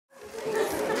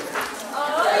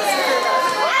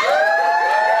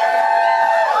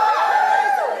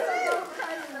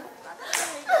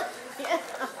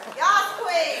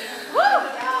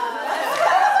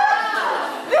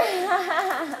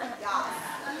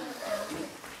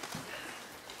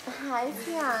Hi,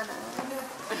 Fiona.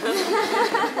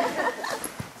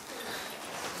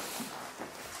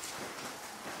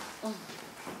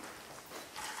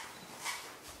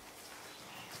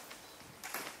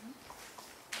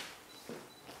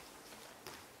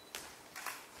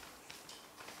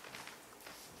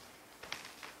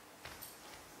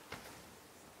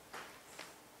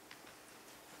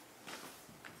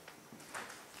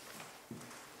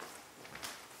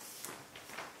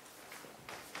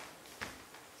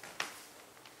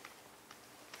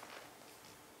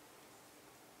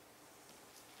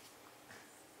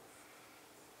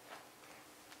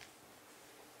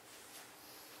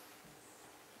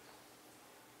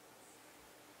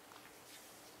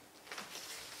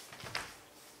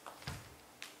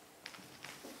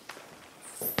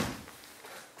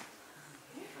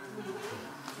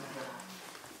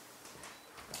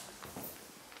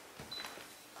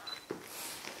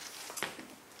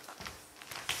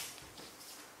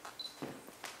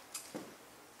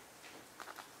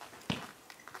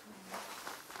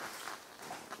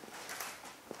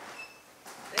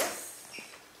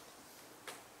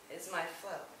 My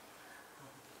flow.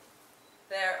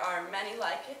 There are many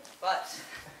like it, but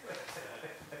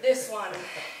this one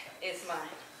is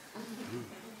mine.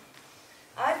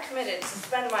 I've committed to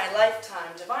spend my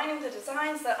lifetime divining the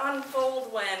designs that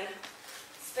unfold when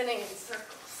spinning in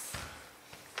circles,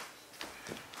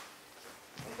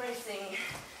 embracing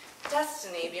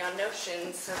destiny beyond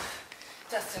notions of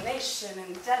destination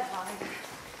and deadline,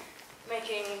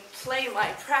 making play my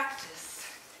practice,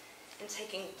 and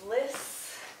taking bliss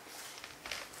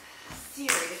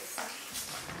serious,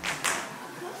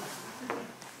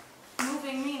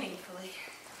 moving meaningfully,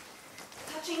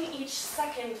 touching each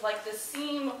second like the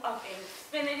seam of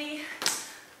infinity,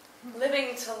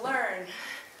 living to learn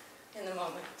in the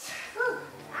moment,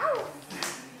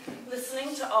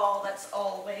 listening to all that's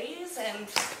always and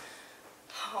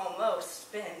almost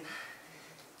been.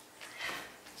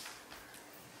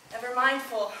 Ever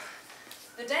mindful,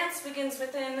 the dance begins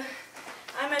within.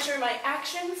 I measure my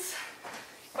actions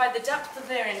by the depth of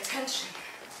their intention,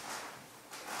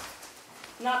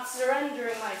 not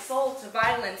surrendering my soul to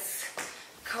violence,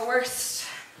 coerced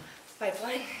by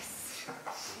blindness.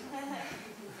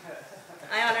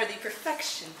 I honor the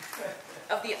perfection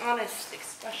of the honest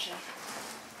expression.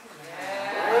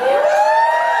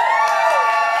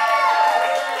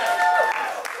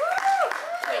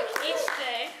 Wake each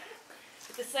day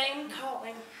with the same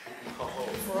calling.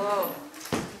 Whoa.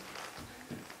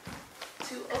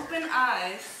 To open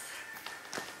eyes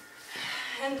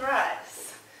and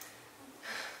rise,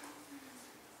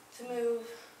 to move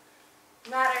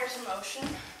matter to motion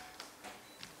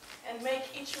and make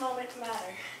each moment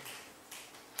matter.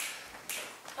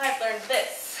 I've learned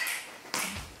this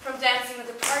from dancing with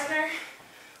a partner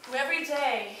who every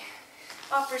day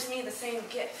offers me the same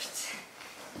gift,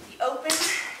 the open,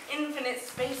 infinite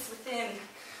space within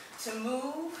to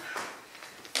move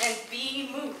and be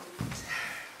moved.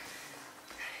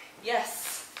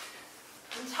 Yes,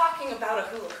 I'm talking about a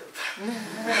hula hoop.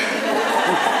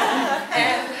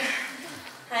 And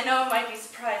I know it might be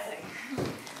surprising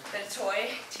that a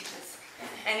toy teaches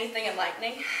anything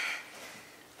enlightening,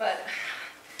 but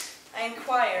I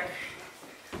inquire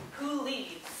who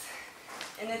leads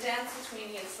in the dance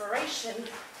between the inspiration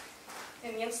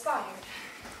and the inspired.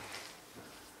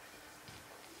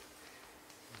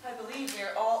 I believe we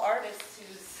are all artists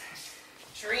whose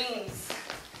dreams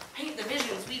paint the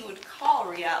visions we would call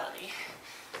reality.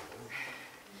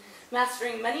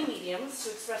 Mastering many mediums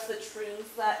to express the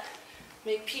truths that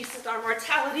make peace with our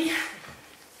mortality.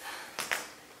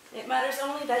 It matters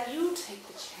only that you take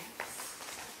the chance.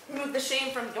 Remove the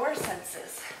shame from your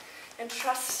senses and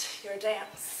trust your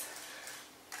dance.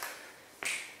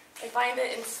 I find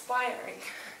it inspiring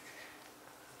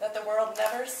that the world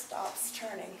never stops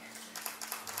turning.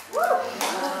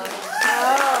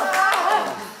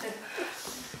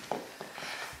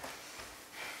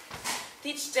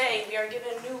 Each day we are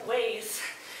given new ways.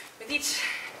 With each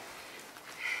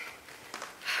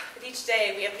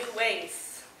day we have new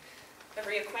ways of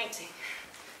reacquainting.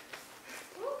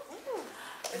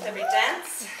 With every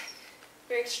dance,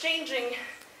 we're exchanging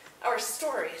our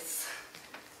stories,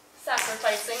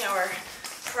 sacrificing our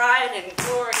pride and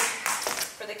glory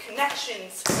for the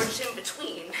connections forged in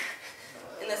between,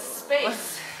 in the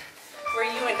space where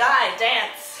you and I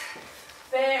dance,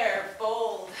 fair,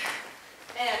 bold,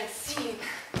 and seen.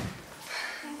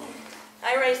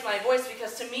 I raise my voice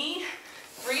because to me,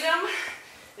 freedom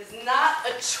is not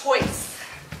a choice,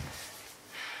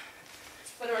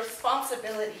 but a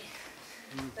responsibility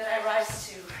that I rise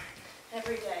to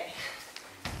every day.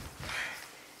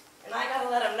 And I gotta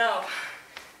let them know,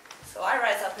 So I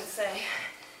rise up and say,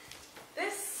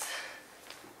 this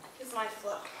is my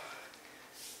flow.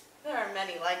 There are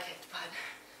many like it, but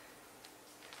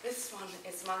this one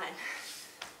is mine.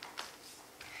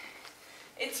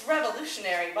 It's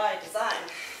revolutionary by design.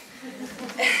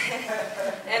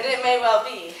 And it may well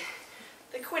be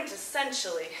the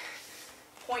quintessentially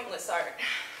pointless art.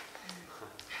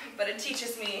 But it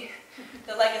teaches me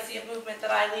the legacy of movement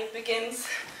that I leave begins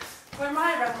where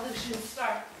my revolutions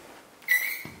start.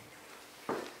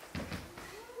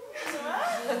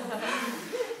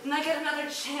 And I get another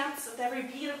chance with every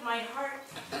beat of my heart.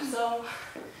 So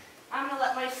I'm going to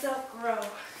let myself grow.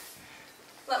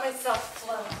 Let myself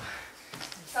flow.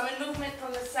 Summon movement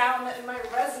from the sound that in my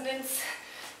resonance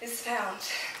is found.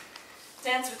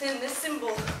 Dance within this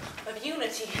symbol of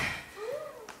unity,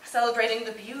 celebrating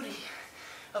the beauty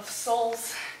of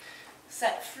souls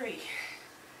set free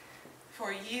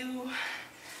for you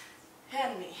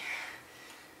and me,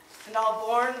 and all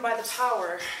born by the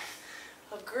power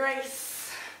of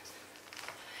grace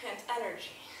and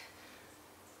energy.